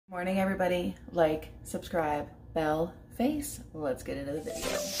Morning everybody, like, subscribe, bell, face. Let's get into the video.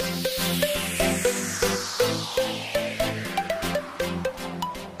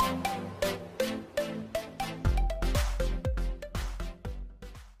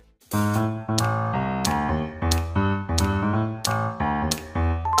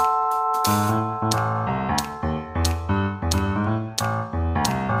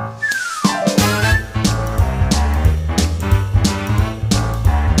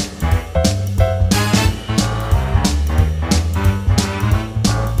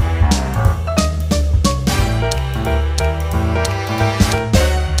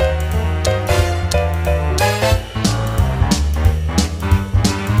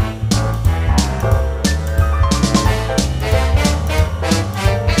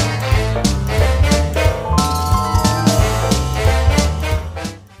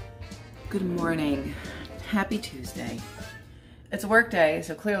 Good morning. Happy Tuesday. It's a work day,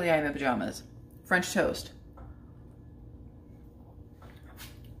 so clearly I'm in pajamas. French toast.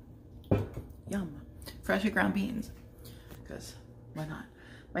 Yum. Freshly ground beans. Because why not?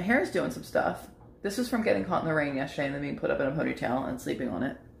 My hair is doing some stuff. This was from getting caught in the rain yesterday and then being put up in a ponytail and sleeping on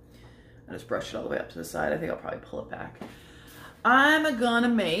it. I just brushed it all the way up to the side. I think I'll probably pull it back. I'm gonna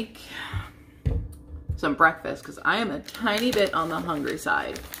make some breakfast because I am a tiny bit on the hungry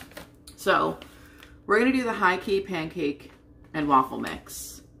side. So we're gonna do the high key pancake and waffle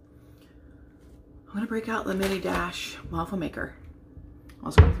mix. I'm gonna break out the mini dash waffle maker. I'm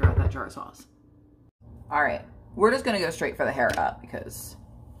also gonna throw out that jar of sauce. All right, we're just gonna go straight for the hair up because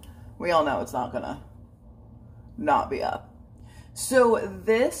we all know it's not gonna not be up. So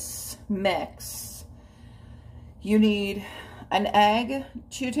this mix, you need an egg,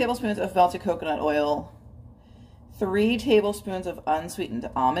 2 tablespoons of melted coconut oil, 3 tablespoons of unsweetened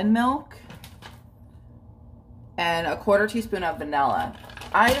almond milk, and a 1/4 teaspoon of vanilla.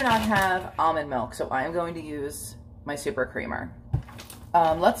 I do not have almond milk, so I am going to use my super creamer.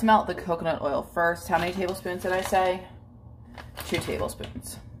 Let's melt the coconut oil first. How many tablespoons did I say? 2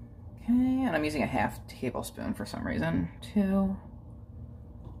 tablespoons. Okay, and I'm using a 1/2 tablespoon for some reason. 2,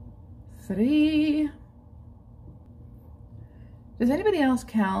 3. Does anybody else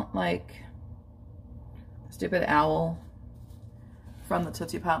count like stupid owl from the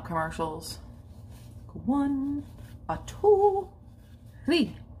Tootsie Pop commercials? 1, 2,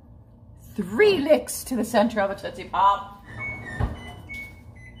 3. 3 licks to the center of a Tootsie Pop.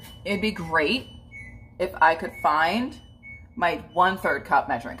 It'd be great if I could find my 1/3 cup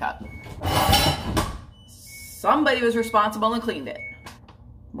measuring cup. Somebody was responsible and cleaned it.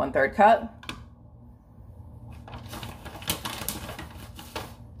 1/3 cup.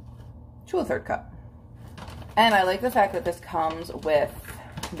 To a 1/3 cup. And I like the fact that this comes with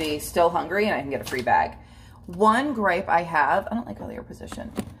the Still Hungry and I can get a free bag. One gripe I have, I don't like how they are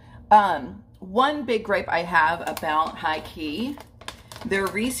positioned. One big gripe I have about high key, their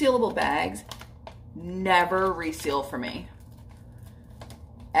resealable bags never reseal for me.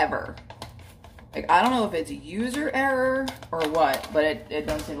 Ever. Like, I don't know if it's user error or what, but it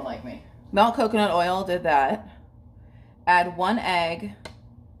doesn't seem to like me. Melt coconut oil, did that. Add 1 egg.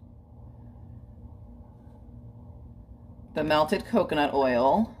 The melted coconut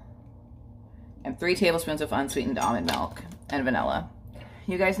oil, and 3 tablespoons of unsweetened almond milk and vanilla.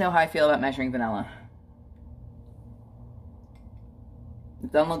 You guys know how I feel about measuring vanilla.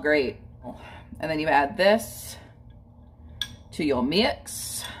 It doesn't look great. And then you add this to your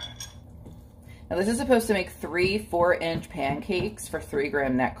mix. Now this is supposed to make 3 4-inch pancakes for 3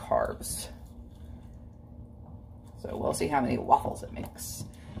 gram net carbs. So we'll see how many waffles it makes.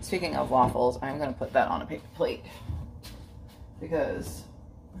 Speaking of waffles, I'm gonna put that on a paper plate, because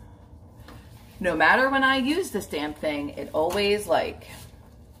no matter when I use this damn thing, it always like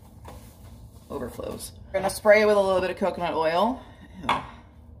overflows. We're gonna spray it with a little bit of coconut oil.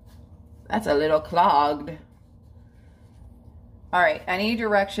 That's a little clogged. All right, any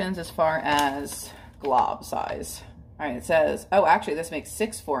directions as far as glob size? All right, it says, oh, actually this makes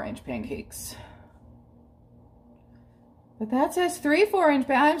 6 4-inch pancakes. But that says 3 4-inch,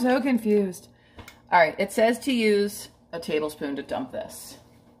 I'm so confused. All right, it says to use a tablespoon to dump this.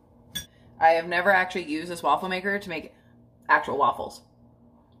 I have never actually used this waffle maker to make actual waffles.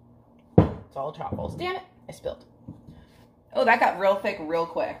 It's all waffles. Damn it, I spilled. Oh, that got real thick real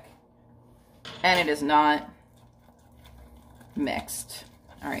quick. And it is not mixed.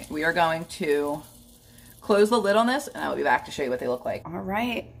 All right, we are going to close the lid on this and I will be back to show you what they look like. All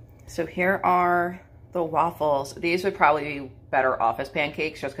right, so here are the waffles. These would probably be better office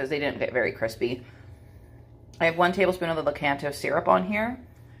pancakes just because they didn't get very crispy. I have 1 tablespoon of the Lakanto syrup on here.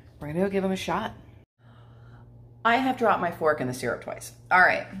 We're gonna go give them a shot. I have dropped my fork in the syrup twice. All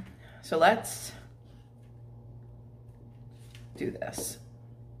right, so let's do this.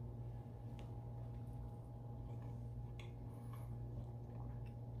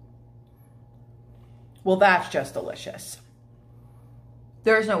 Well, that's just delicious.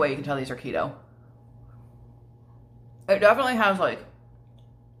 There's no way you can tell these are keto. It definitely has like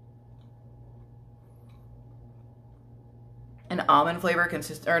an almond flavor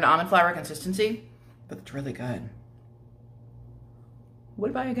or an almond flour consistency, but it's really good.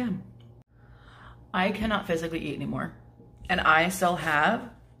 Would buy again. I cannot physically eat anymore, and I still have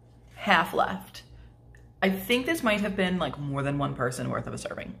half left. I think this might have been like more than one person worth of a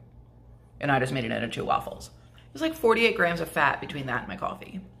serving, and I just made it into 2 waffles. There's like 48 grams of fat between that and my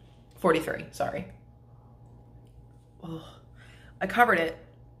coffee. 43, sorry. Oh, I covered it.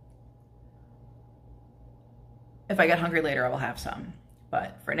 If I get hungry later, I will have some.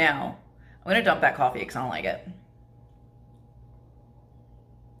 But for now, I'm gonna dump that coffee because I don't like it.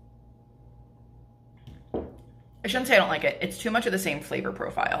 I shouldn't say I don't like it. It's too much of the same flavor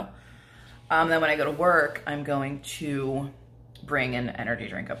profile. Then when I go to work, I'm going to bring an energy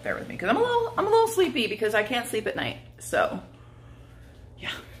drink up there with me because I'm a little sleepy because I can't sleep at night. So,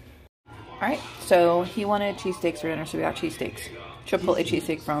 yeah. All right, so he wanted cheesesteaks for dinner, so we got cheesesteaks. Chipotle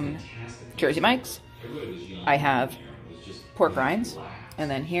cheesesteak from Jersey Mike's. I have pork rinds, and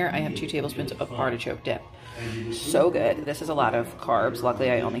then here I have 2 tablespoons of artichoke dip. So good. This is a lot of carbs. Luckily,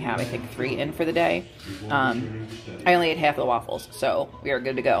 I only have, I think, 3 in for the day. I only ate half of the waffles, so we are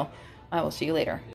good to go. I will see you later.